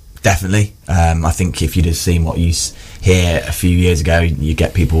 Definitely. I think if you'd have seen what you hear a few years ago, you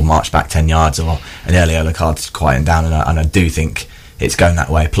get people march back 10 yards or an early yellow card to quieten down, and I do think it's going that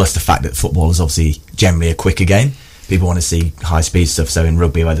way. Plus the fact that football is obviously generally a quicker game. People want to see high speed stuff, so in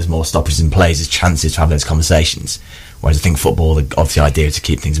rugby where there's more stoppages and plays, there's chances to have those conversations. Whereas I think football, obviously the idea is to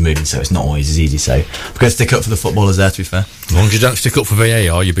keep things moving, so it's not always as easy. So I'm going to stick up for the footballers there, to be fair. As long as you don't stick up for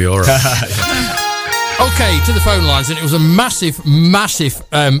VAR, you'll be alright. Okay, to the phone lines, and it was a massive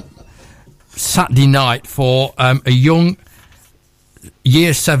Saturday night for a young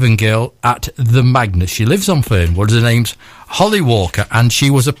Year 7 girl at the Magnus. She lives on Fernwood. Her name's Holly Walker, and she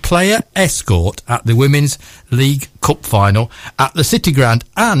was a player escort at the Women's League Cup final at the City Ground,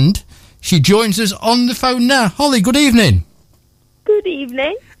 and she joins us on the phone now. Holly, good evening. Good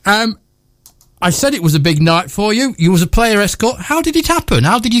evening. I said it was a big night for you. You was a player escort. How did it happen?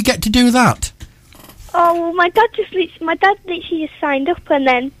 How did you get to do that? Oh, well, my dad literally just signed up, and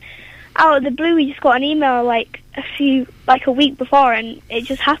then out of the blue, he just got an email like a week before, and it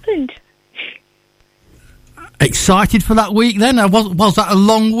just happened. Excited for that week then? Was that a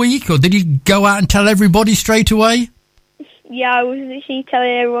long week, or did you go out and tell everybody straight away? Yeah, I was literally telling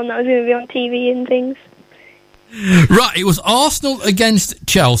everyone that I was going to be on TV and things. Right, it was Arsenal against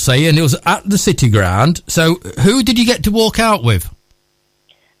Chelsea, and it was at the City Ground. So, who did you get to walk out with?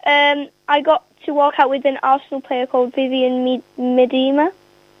 I got to walk out with an Arsenal player called Vivian Miedema.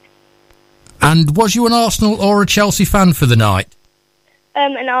 And was you an Arsenal or a Chelsea fan for the night?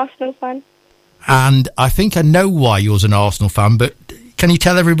 An Arsenal fan. And I think I know why you was an Arsenal fan, but can you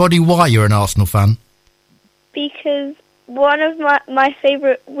tell everybody why you're an Arsenal fan? Because one of my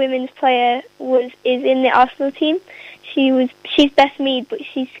favourite women's player is in the Arsenal team. She's Beth Mead, but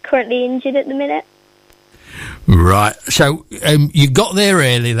she's currently injured at the minute. Right. So you got there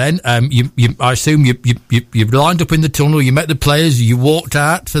early then. I assume you lined up in the tunnel. You met the players. You walked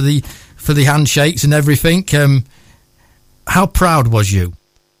out for the handshakes and everything. how proud was you?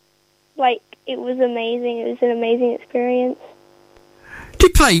 Like, it was amazing. It was an amazing experience. Do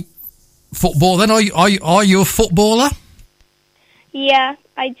you play football then? Are you a footballer? Yeah,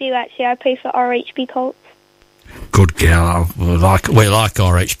 I do actually. I play for RHP Colts. Good girl. We like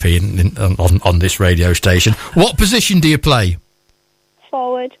RHP on this radio station. What position do you play?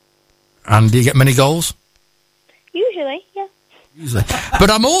 Forward. And do you get many goals? Usually, yeah. Usually. But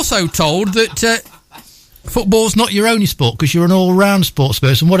I'm also told that football's not your only sport because you're an all-round sports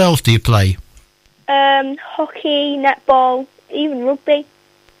person. What else do you play? Hockey, netball, even rugby.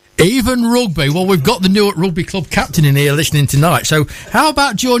 Even rugby. Well, we've got the Newark Rugby Club captain in here listening tonight. So how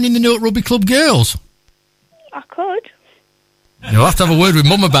about joining the Newark Rugby Club girls? I could. You'll have to have a word with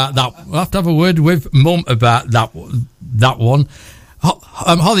Mum about that. We'll have to have a word with Mum about that one.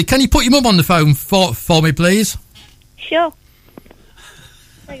 Holly, can you put your mum on the phone for me, please? Sure.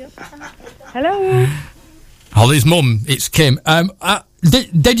 There you go. Hello. Holly's mum, it's Kim.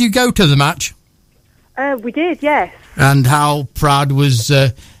 Did you go to the match? We did, yes. And how proud was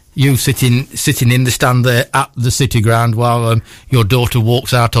you sitting in the stand there at the City Ground while your daughter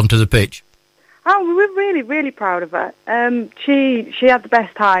walks out onto the pitch? Oh, we were really, really proud of her. She had the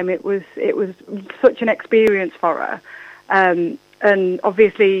best time. It was such an experience for her, and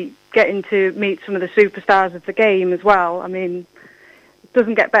obviously getting to meet some of the superstars of the game as well. I mean, it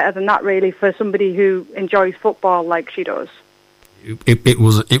doesn't get better than that really for somebody who enjoys football like she does. It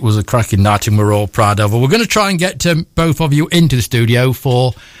was a cracking night, and we're all proud of her. We're going to try and get both of you into the studio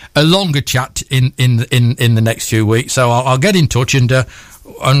for a longer chat in the next few weeks. So I'll get in touch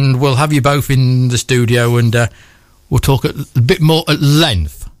and we'll have you both in the studio, and we'll talk a bit more at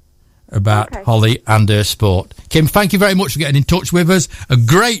length about Holly and her sport. Kim, thank you very much for getting in touch with us. A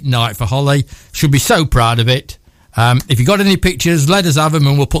great night for Holly. She'll be so proud of it. If you've got any pictures, let us have them,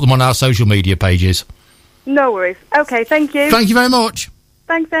 and we'll put them on our social media pages. No worries. Okay, thank you. Thank you very much.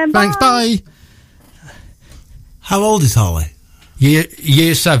 Thanks, then. Thanks, bye. How old is Holly?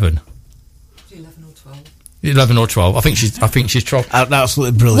 Year 7. 11 or 12. I think she's 12.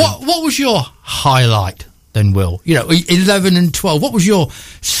 Absolutely brilliant. What was your highlight then, Will? 11 and 12. What was your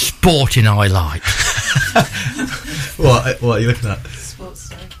sporting highlight? What are you looking at?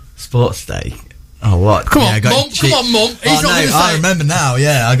 Sports Day. Oh, what? Come on, Mum. I remember now.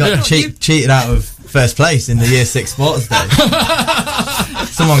 Yeah, I got cheated out of first place in the Year 6 Sports Day.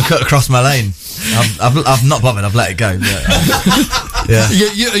 Someone cut across my lane. I've not bothered. I've let it go. But, yeah.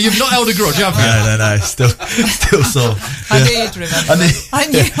 You've not held a grudge, have you? No. Still sore. I knew you'd remember. I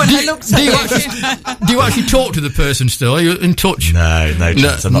knew when I looked at you. Do you actually talk to the person still? Are you in touch? No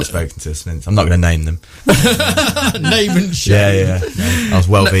chance. I've not spoken to us since. I'm not going to name them. Name and shame. Yeah. I was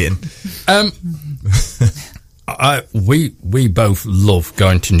well beaten. We both love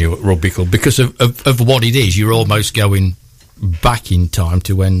going to Newark Rugby Club because of what it is. You're almost going back in time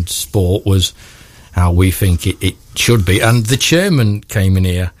to when sport was how we think it should be. And the chairman came in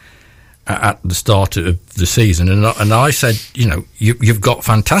here at the start of the season, and I said, you've got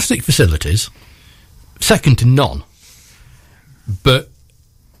fantastic facilities, second to none. But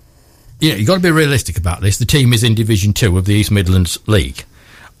you've got to be realistic about this. The team is in Division 2 of the East Midlands League,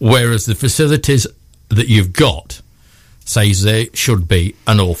 whereas the facilities that you've got says they should be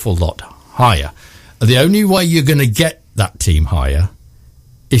an awful lot higher. The only way you're going to get that team higher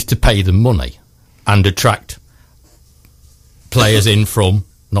is to pay them money and attract players in from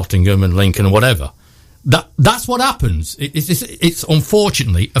Nottingham and Lincoln and whatever. That's what happens. It's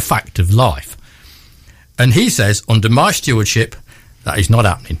unfortunately a fact of life. And he says, under my stewardship, that is not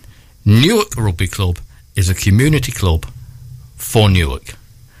happening. Newark Rugby Club is a community club for Newark.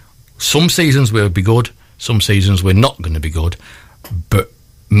 Some seasons we'll be good, some seasons we're not going to be good, but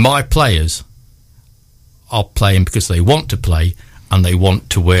my players are playing because they want to play and they want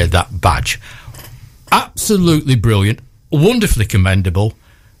to wear that badge. Absolutely brilliant, wonderfully commendable,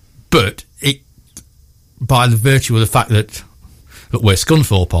 but it, by the virtue of the fact that where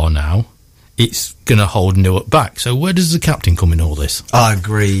Scunthorpe are now, it's going to hold Newark back. So where does the captain come in all this? I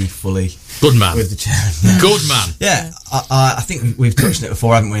agree fully. Good man. With the chairman. Good man. Yeah, I think we've touched on it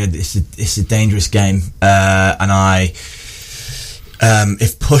before, haven't we? It's a dangerous game, and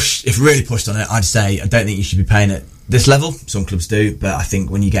if really pushed on it, I'd say I don't think you should be paying at this level. Some clubs do, but I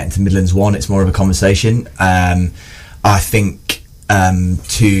think when you get into Midlands 1, it's more of a conversation. I think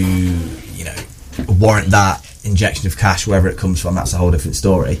to warrant that injection of cash, wherever it comes from, that's a whole different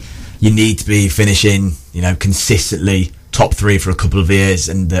story. You need to be finishing, consistently top 3 for a couple of years,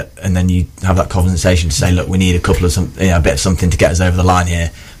 and then you have that conversation to say, look, we need a couple of a bit of something to get us over the line here.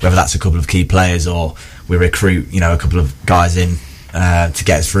 Whether that's a couple of key players or we recruit, a couple of guys in to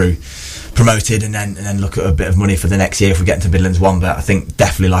get us through. promoted and then look at a bit of money for the next year if we get into Midlands 1. But I think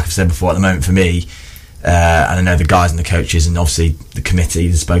definitely, like I've said before, at the moment for me, and I know the guys and the coaches and obviously the committee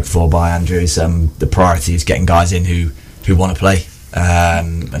that's spoken for by Andrew, is the priority is getting guys in who want to play.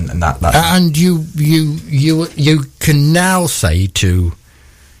 And you can now say to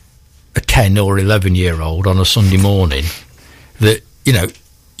a 10 or 11-year-old on a Sunday morning that, you know,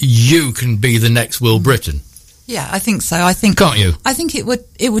 you can be the next Will Britain. Yeah, I think so. I think, can't you? I think it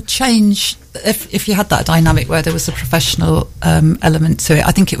would change if you had that dynamic where there was a professional element to it.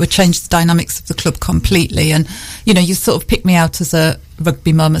 I think it would change the dynamics of the club completely. And, you know, you sort of pick me out as a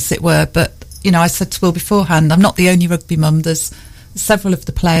rugby mum, as it were. But, you know, I said to Will beforehand, I'm not the only rugby mum. There's several of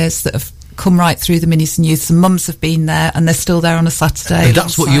the players that have come right through the minis and youths, and mums have been there and they're still there on a Saturday. And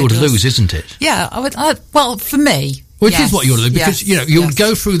that's what you would lose, isn't it? Yeah, well, for me. Which is what you would lose, because, you know, you'll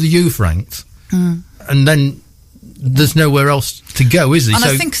go through the youth ranks and then there's nowhere else to go, is there? And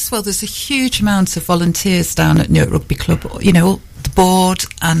I think as well, there's a huge amount of volunteers down at Newark Rugby Club. You know, the board,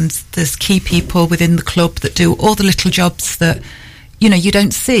 and there's key people within the club that do all the little jobs that, you know, you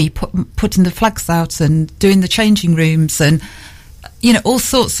don't see, putting the flags out and doing the changing rooms and, you know, all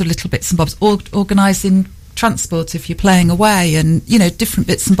sorts of little bits and bobs, organising transport if you're playing away, and, you know, different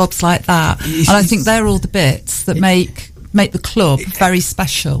bits and bobs like that. And I think they're all the bits that make the club very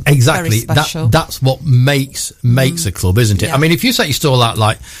special. Exactly. Very special. That's what makes a club, isn't it? Yeah. I mean, if you set your stall out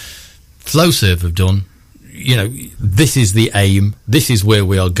like Flowserve have done, you know, this is the aim, this is where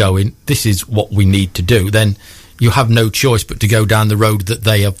we are going, this is what we need to do, then you have no choice but to go down the road that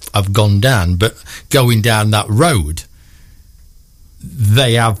they have gone down. But going down that road,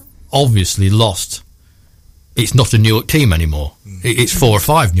 they have obviously lost. It's not a Newark team anymore. It's 4 or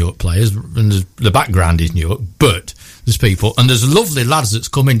 5 Newark players, and the background is Newark, but there's people, and there's lovely lads that's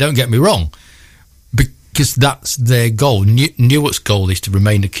come in, don't get me wrong, because that's their goal. Newark's goal is to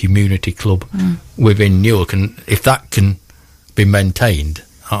remain a community club within Newark, and if that can be maintained,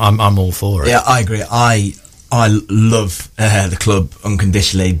 I'm all for it. Yeah, I agree. I love the club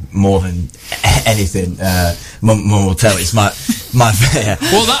unconditionally more than anything. Mum will tell it's my yeah.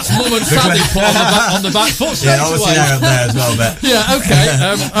 Well, that's Mum and Sally put on the back foot. Yeah, obviously they're up there as well. But yeah, okay.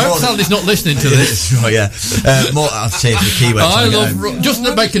 I hope Sally's not listening to this. Right, yeah. More, I'll change the keyword. Just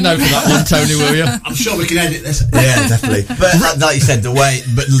make a note of that one, Tony, will you? I'm sure we can edit this. Yeah, definitely. But like you said, I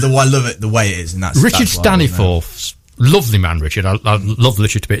love it the way it is, and that's Richard Staniforth, lovely man, Richard. I love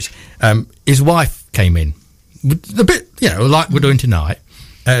Richard to bits. His wife came in. A bit, you know, like we're doing tonight,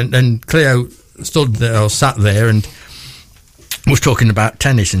 and Cleo stood there or sat there and was talking about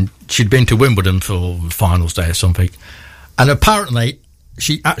tennis, and she'd been to Wimbledon for finals day or something, and apparently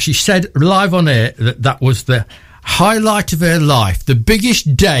she actually said live on air that was the highlight of her life, the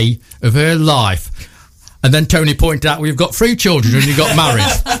biggest day of her life. And then Tony pointed out, we've got 3 children and you got married.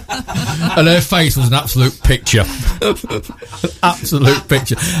 And her face was an absolute picture. Absolute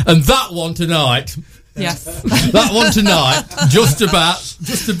picture. And that one tonight... Yes. That one tonight just about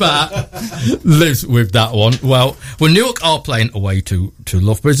lives with that one. Well, Newark are playing away to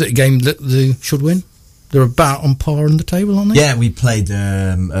Loughborough. Is it a game that they should win? They're about on par on the table, aren't they? Yeah, we played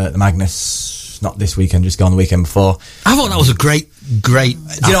the Magnus, not this weekend, just gone the weekend before. I thought that was a great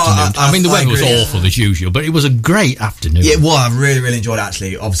afternoon. You know, I mean, the weather was awful as usual, but it was a great afternoon. Yeah, well, I really, really enjoyed it,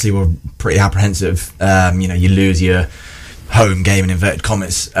 actually. Obviously, we're pretty apprehensive. You know, you lose your home game in inverted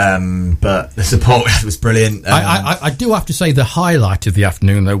commas, but the support was brilliant. I do have to say the highlight of the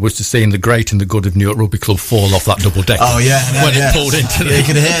afternoon though was to seeing the great and the good of Newark Rugby Club fall off that double decker. Oh yeah, when it pulled into you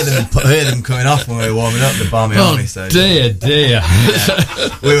could hear them coming off when we were warming up, the Barmy Army. So dear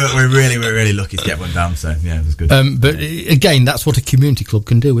we were really lucky to get one down, so yeah, it was good. But again, that's what a community club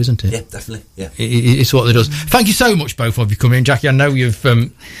can do, isn't it? Yeah, definitely. Yeah, it's what it does. Thank you so much, both of you, coming in. Jackie, I know you've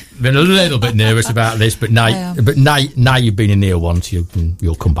been a little bit nervous about this, but now you've been in here once,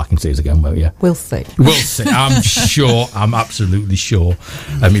 you'll come back and see us again, won't you? We'll see. We'll see. I'm sure. I'm absolutely sure.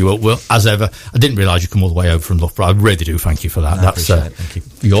 You will. Well, as ever, I didn't realise you come all the way over from Loughborough. I really do thank you for that. That's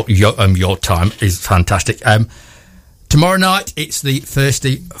thank you. Your time is fantastic. Tomorrow night it's the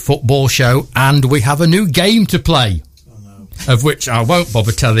Thursday football show, and we have a new game to play, of which I won't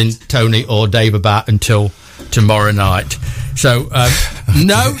bother telling Tony or Dave about until tomorrow night. So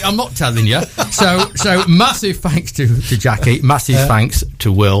no, I'm not telling you. So massive thanks to Jackie, massive thanks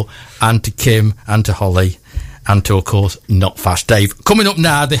to Will and to Kim and to Holly and to, of course, Not Fast Dave. Coming up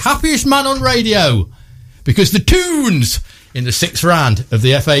now, the happiest man on radio, because the Toons in the 6th round of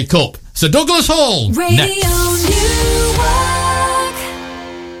the FA Cup. Sir Douglas Hall. Radio Newark.